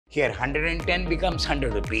Here 110 becomes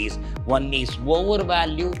 100 rupees. One is over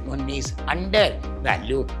value, one is under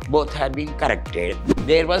value. Both have been corrected.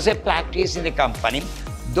 There was a practice in the company.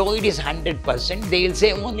 Though it is 100%, they will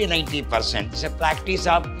say only 90%. It's a practice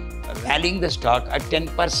of valuing the stock at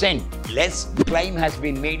 10% less. Claim has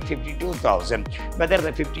been made 52,000. Whether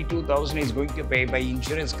the 52,000 is going to pay by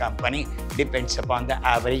insurance company depends upon the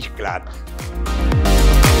average clerk.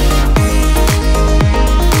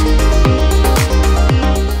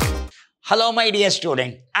 Hello my dear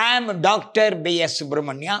student, I am Dr. B.S.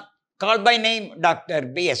 Subramanya, called by name Dr.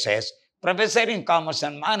 B.S.S., Professor in Commerce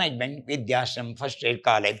and Management, Vidhyaashram First Aid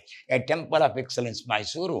College, a Temple of Excellence,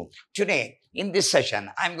 MYSURU. Today, in this session,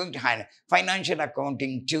 I am going to handle Financial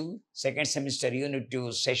Accounting 2, second semester Unit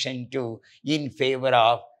 2, Session 2, in favor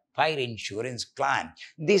of fire insurance claim.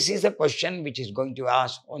 This is a question which is going to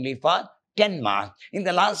ask only for 10 marks. In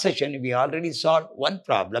the last session, we already solved one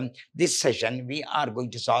problem. This session, we are going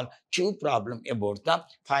to solve two problems about the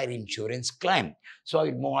fire insurance claim. So, I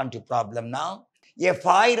will move on to problem now. A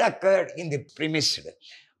fire occurred in the premises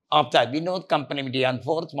of the Vinod Company Limited on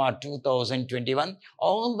 4th March 2021.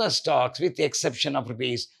 All the stocks, with the exception of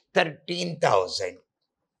rupees 13,000,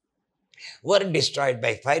 were destroyed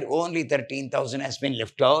by fire. Only 13,000 has been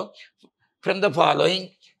left out. From the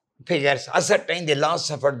following figures, ascertain the loss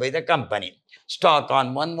suffered by the company. Stock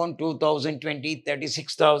on 1/1/2020,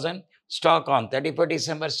 36,000. Stock on 31st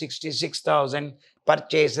December, 66,000.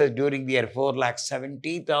 Purchases during the year,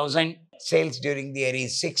 4,70,000. Sales during the year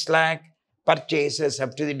is 6 lakh. Purchases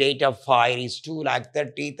up to the date of fire is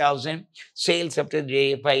 2,30,000. Sales up to the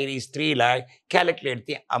day of fire is 3 lakh. Calculate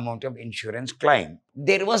the amount of insurance claim.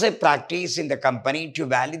 There was a practice in the company to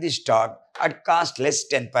value the stock at cost less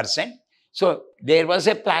 10%. So, there was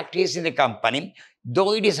a practice in the company.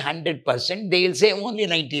 Though it is 100%, they will say only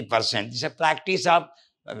 90%. It's a practice of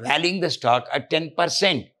valuing the stock at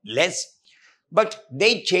 10% less. But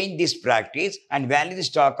they changed this practice and value the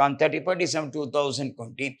stock on 31st December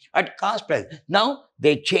 2020 at cost price. Now,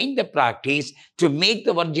 they changed the practice to make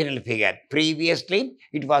the original figure. Previously,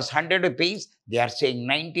 it was 100 rupees. They are saying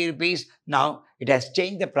 90 rupees. Now, it has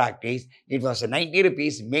changed the practice. It was 90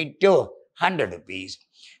 rupees made to 100 rupees.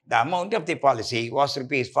 The amount of the policy was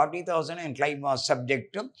rupees 40,000 and claim was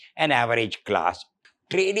subject to an average class.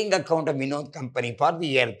 Trading account of Vinod Company for the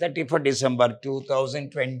year 31st December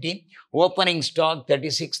 2020. Opening stock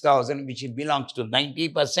 36,000, which belongs to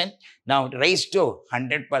 90%. Now it raised to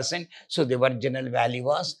 100%. So the original value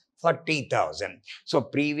was 40,000. So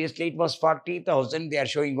previously it was 40,000. They are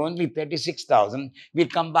showing only 36,000. We'll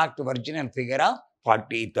come back to original figure of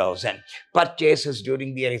 40,000. Purchases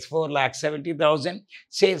during the year is 4,70,000.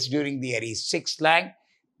 Sales during the year is 6 lakh.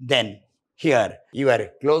 Then here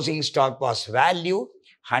your closing stock was value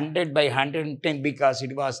 100 by 110 because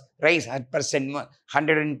it was raised at percent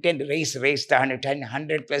 110 raised to 110,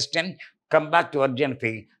 100 plus 10. Come back to original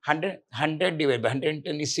figure. 100 divided by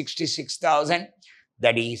 110 is 66,000.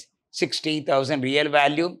 That is 60,000 real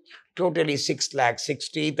value. Total is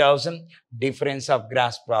 6,60,000. Difference of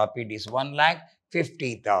gross profit is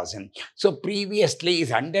 1,50,000. So previously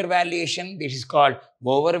is undervaluation. This is called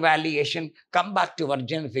overvaluation. Come back to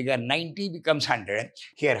original figure. 90 becomes 100.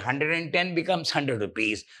 Here 110 becomes 100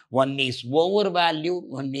 rupees. One is overvalue,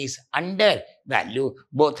 one is undervalue.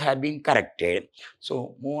 Both have been corrected.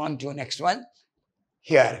 So move on to next one.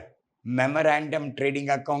 Here memorandum trading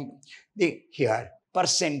account. Here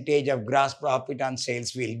percentage of gross profit on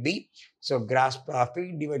sales will be. So gross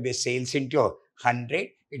profit divided by sales into 100.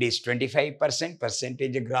 It is 25%.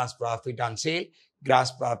 Percentage of gross profit on sale.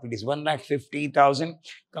 Gross profit is 1,50,000.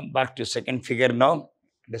 Come back to second figure now.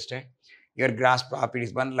 Understand? Your gross profit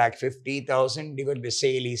is 1,50,000 divided by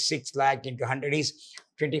sale is 6 lakh into 100 is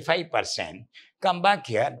 25%. Come back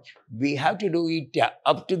here. We have to do it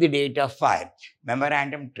up to the date of fire.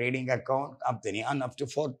 Memorandum trading account up to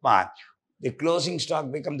 4th March. The closing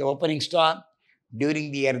stock becomes the opening stock.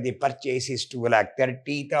 During the year, the purchase is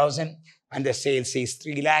 2,30,000 and the sales is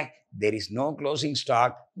 3 lakh. There is no closing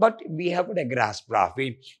stock, but we have put a gross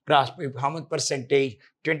profit. Gross profit, how much percentage?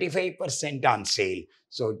 25% on sale.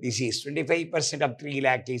 So this is 25% of 3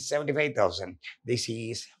 lakh is 75,000. This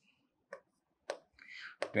is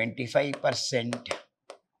 25%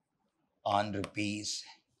 on rupees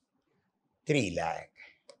 3 lakh.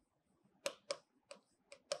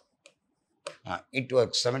 It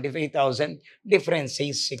works 75,000. Difference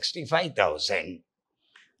is 65,000.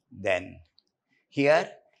 Then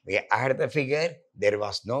here we add the figure. There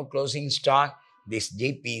was no closing stock. This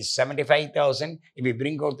GP is 75,000. If we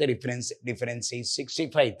bring out the difference is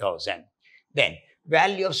 65,000. Then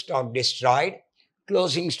value of stock destroyed.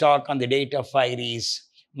 Closing stock on the date of fire is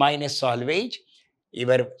minus salvage.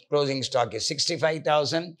 Your closing stock is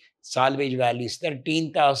 65,000. Salvage value is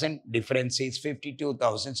 13,000. Difference is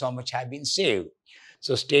 52,000. So much have been saved.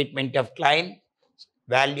 So statement of claim,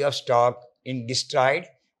 value of stock in destroyed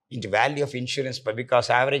into value of insurance, but because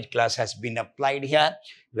average class has been applied here,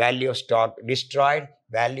 value of stock destroyed,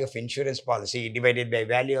 value of insurance policy divided by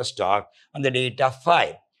value of stock on the date of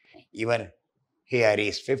 5. Even here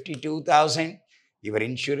is 52,000. Your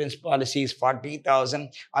insurance policy is 40,000.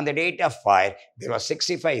 On the date of 5, there was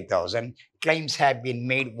 65,000. Claims have been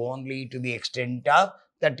made only to the extent of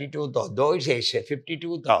 32,000. Though it says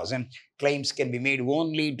 52,000, claims can be made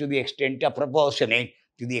only to the extent of proportionate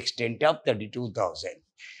to the extent of 32,000.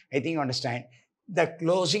 I think you understand. The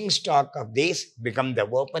closing stock of this become the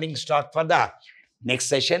opening stock for the next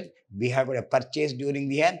session. We have a purchase during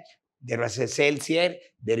the year. There was a sales here.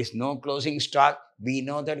 There is no closing stock. We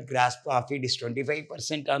know that gross profit is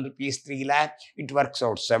 25% on rupees 3 lakh. It works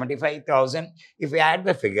out 75,000. If we add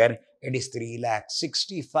the figure, it is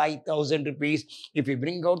 3,65,000 rupees. If we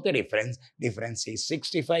bring out the difference is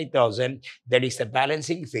 65,000. That is the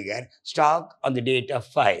balancing figure. Stock on the date of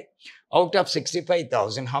 5. Out of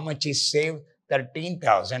 65,000, how much is saved?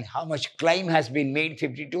 13,000. How much claim has been made?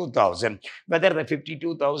 52,000. Whether the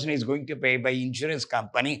 52,000 is going to pay by insurance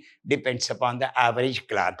company depends upon the average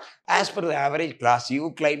class. As per the average class,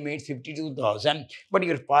 you claim made 52,000, but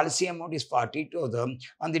your policy amount is 42,000.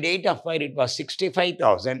 On the date of fire, it was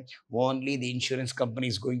 65,000. Only the insurance company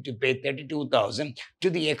is going to pay 32,000 to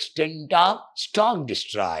the extent of stock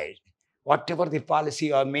destroyed. Whatever the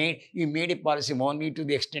policy you made a policy only to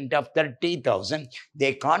the extent of 30,000.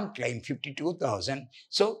 They can't claim 52,000.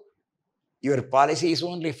 So your policy is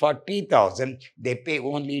only 40,000. They pay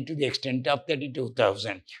only to the extent of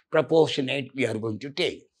 32,000. Proportionate we are going to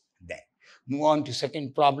take. Then move on to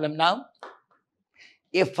second problem now.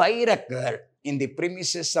 A fire occurred in the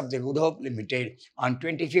premises of the Good Hope Limited on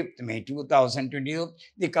 25th May 2022.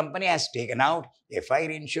 The company has taken out a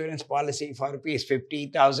fire insurance policy for rupees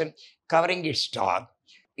 50,000 covering its stock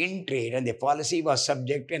in trade, and the policy was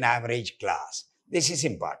subject to an average class. This is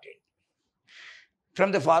important.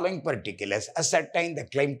 From the following particulars, ascertain the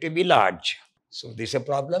claim to be large. So this is a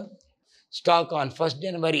problem. Stock on 1st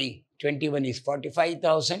January 21 is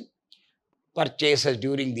 45,000. Purchases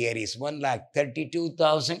during the year is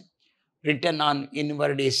 1,32,000. Return on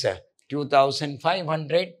inward is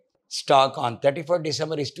 2,500. Stock on 31st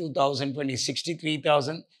December is 2020 is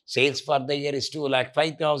 63,000. Sales for the year is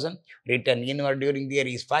 2,05,000. Return inward during the year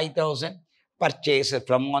is 5,000. Purchase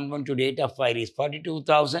from 1 to date of fire is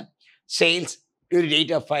 42,000. Sales to the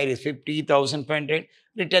date of fire is 50,500.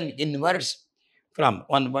 Return inwards from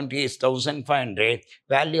 1 to 1,500.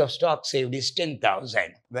 Value of stock saved is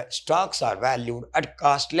 10,000. Stocks are valued at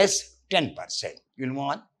cost less 10%. You will move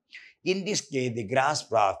on. In this case, the gross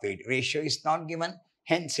profit ratio is not given.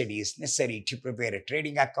 Hence, it is necessary to prepare a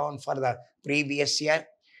trading account for the previous year.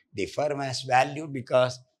 The firm has valued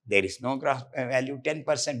because there is no gross value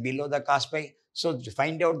 10% below the cost price. So, to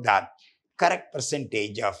find out the correct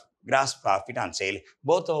percentage of gross profit on sale,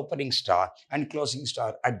 both opening stock and closing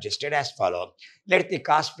stock adjusted as follows. Let the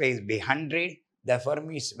cost price be 100. The firm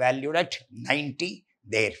is valued at 90.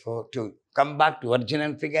 Therefore, to come back to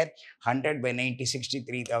original figure, 100 by 90,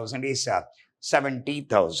 63,000 is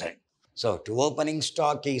 70,000. So, to opening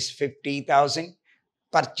stock is 50,000.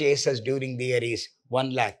 Purchases during the year is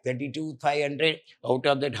 1,32,500. Out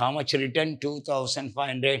of that, how much return?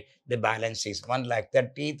 2,500. The balance is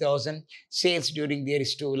 1,30,000. Sales during the year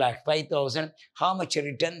is 2,05,000. How much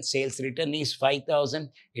return? Sales return is 5,000.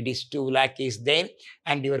 It is 2 lakh is there.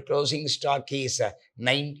 And your closing stock is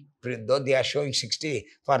 9. Though they are showing 60,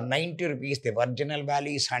 for 90 rupees, the original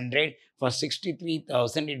value is 100. For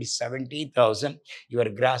 63,000, it is 70,000. Your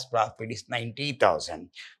gross profit is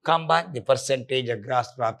 90,000. Come back, the percentage of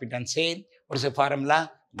gross profit on sale. What is the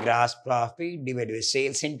formula? Gross profit divided by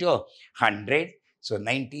sales into 100. So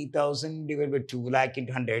 90,000 divided by 2 lakh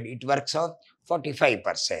into 100, it works out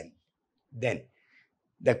 45%. Then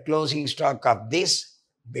the closing stock of this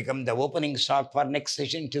become the opening stock for next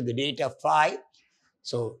session to the date of 5.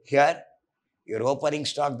 So here, your opening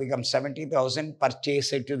stock becomes 70,000. Purchase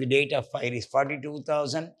to the date of fire is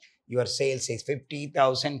 42,000. Your sales is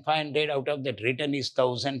 50,500. Out of that, return is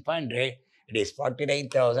 1,500. It is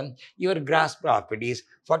 49,000. Your gross profit is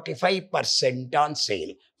 45% on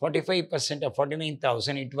sale. 45% of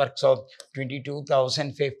 49,000, it works out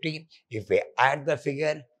 22,050. If we add the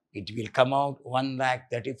figure, it will come out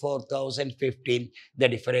 1,34,015. The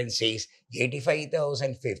difference is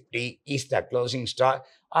 85,050 is the closing stock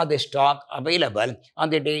or the stock available on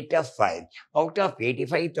the date of file. Out of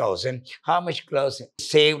 85,000, how much closing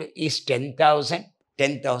saved is 10,000.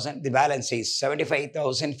 10,000. The balance is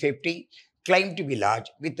 75,050. Claim to be lodged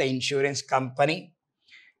with the insurance company.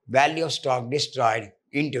 Value of stock destroyed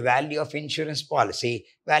into value of insurance policy.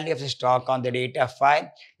 Value of the stock on the date of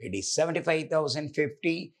file. It is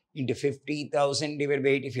 75,050 into 50,000 divided by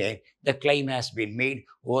 85. The claim has been made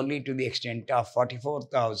only to the extent of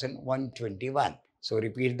 44,121. So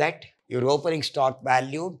repeat that. Your opening stock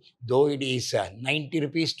value, though it is 90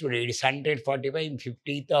 rupees today, it is 145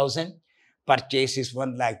 50,000. Purchase is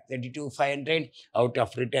 1,32,500. Out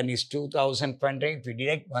of return is 2,500. If you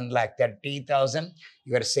deduct 1,30,000,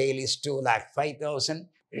 your sale is 2,05,000.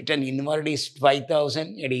 Return inward is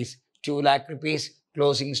 5,000. It is 2 lakh rupees.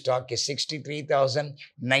 Closing stock is 63,000.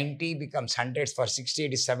 90 becomes 100 for 60.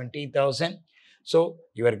 It is 70,000. So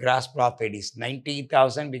your gross profit is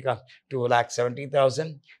 90,000 because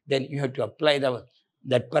 2,70,000. Then you have to apply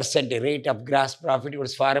that percent rate of gross profit. What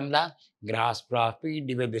is formula? Gross profit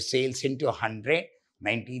divided by sales into 100.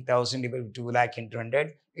 90,000 divided by 2 lakh into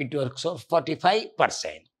 100. It works out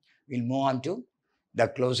 45%. We'll move on to the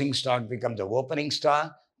closing stock becomes the opening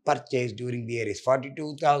stock. Purchase during the year is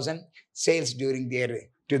 42,000. Sales during the year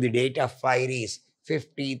to the date of fire is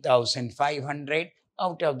 50,500.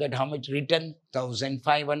 Out of that, how much return?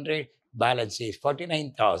 1,500. Balance is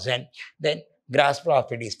 49,000. Then gross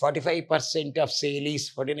profit is 45% of sale is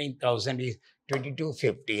 49,000 is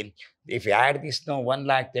 2215. If you add this now,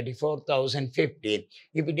 1,34,015.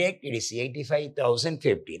 If you take it is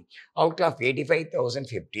 85,015. Out of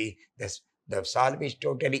 85,050, the salvage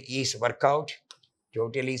totally is work out.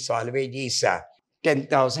 Totally salvage is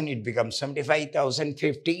 10,000. It becomes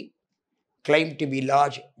 75,050. Claim to be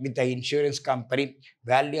lodged with the insurance company.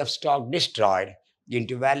 Value of stock destroyed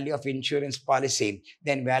into value of insurance policy.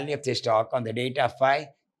 Then value of the stock on the date of file.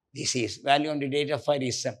 This is value on the date of file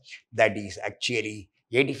is that is actually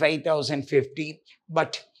 85,050.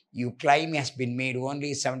 But your claim has been made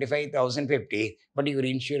only 75,050. But your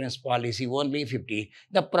insurance policy only 50.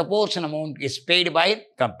 The proportion amount is paid by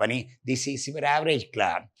company. This is your average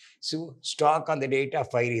claim. So stock on the date of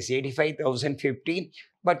file is 85,050.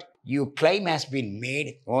 But your claim has been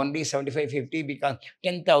made only 7550 because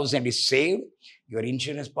 10,000 is saved. Your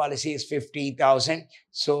insurance policy is 50,000.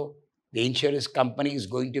 So the insurance company is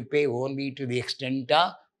going to pay only to the extent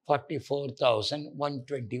of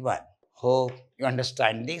 44,121. Hope you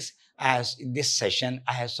understand this. As in this session,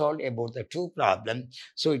 I have solved about the two problems.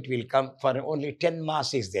 So it will come for only 10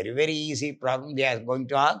 marks is there. Very easy problem they are going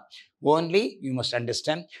to have. Only you must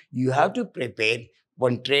understand, you have to prepare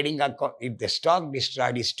one trading account. If the stock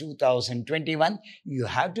destroyed is 2021, you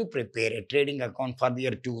have to prepare a trading account for the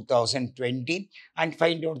year 2020 and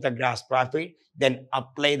find out the gross profit. Then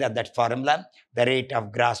apply that formula, the rate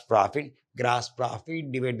of gross profit. Gross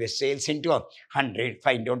profit divided by sales into 100,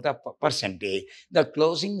 find out the percentage. The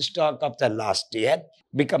closing stock of the last year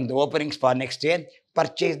become the openings for next year.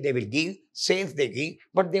 Purchase they will give, sales they give,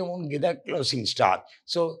 but they won't give the closing stock.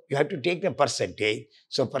 So you have to take the percentage.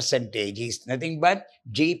 So percentage is nothing but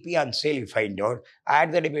GP on sale you find out.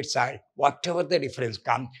 Add the debit side, whatever the difference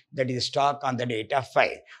comes, that is stock on the date of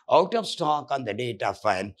file. Out of stock on the date of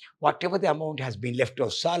file, whatever the amount has been left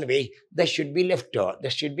of salvage, that should be left over.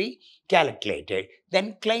 That should be calculated.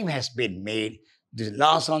 Then claim has been made. The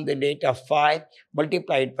loss on the date of file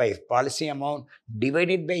multiplied by policy amount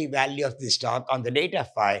divided by value of the stock on the date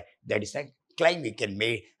of file. That is a claim we can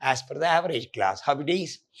make as per the average class. How it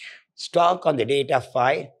is? Stock on the date of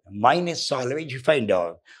file minus salvage you find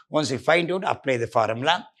out. Once you find out, apply the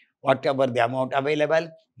formula. Whatever the amount available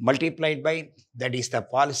multiplied by, that is the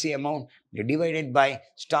policy amount, divided by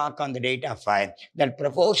stock on the date of file. That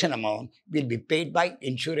proportion amount will be paid by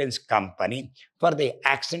insurance company for the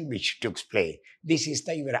accident which took place. This is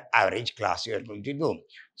your average class you are going to do.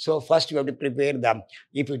 So first you have to prepare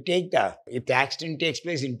if the accident takes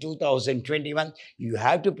place in 2021, you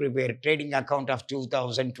have to prepare a trading account of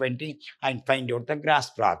 2020 and find out the gross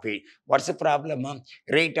profit. What's the problem?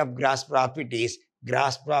 Rate of gross profit is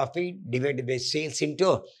gross profit divided by sales into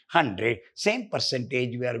 100. Same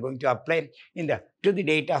percentage we are going to apply to the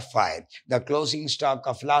date of file. The closing stock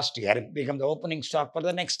of last year become the opening stock for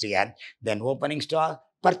the next year. Then opening stock,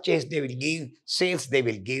 purchase they will give, sales they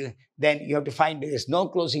will give. Then you have to find there is no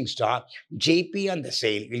closing stock. JP on the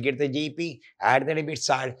sale, we'll get the JP, add the debit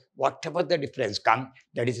side, whatever the difference comes,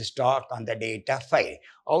 that is stock on the date of file.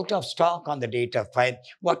 Out of stock on the date of file,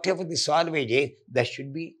 whatever the salvage is, that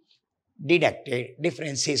should be deducted.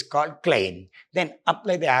 Difference is called claim. Then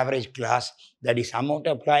apply the average class, that is amount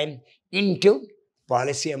of claim into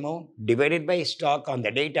policy amount divided by stock on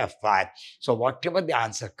the date of file. So whatever the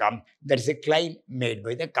answer comes, that is a claim made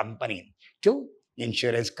by the company. To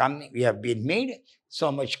insurance company, we have been made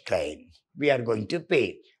so much claim. we are going to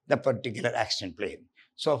pay the particular action plan.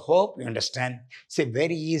 So hope you understand. It's a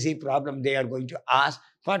very easy problem they are going to ask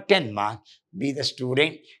for 10 marks. Be the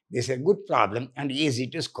student. This is a good problem and easy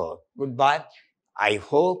to score. Goodbye. I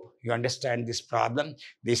hope you understand this problem.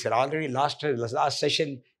 This is already last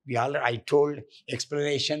session. I told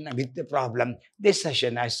explanation with the problem. This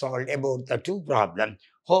session I solved about the two problems.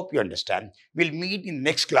 Hope you understand. We'll meet in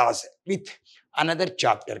next class with another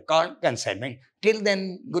chapter called consignment. Till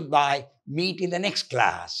then, goodbye. Meet in the next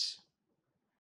class.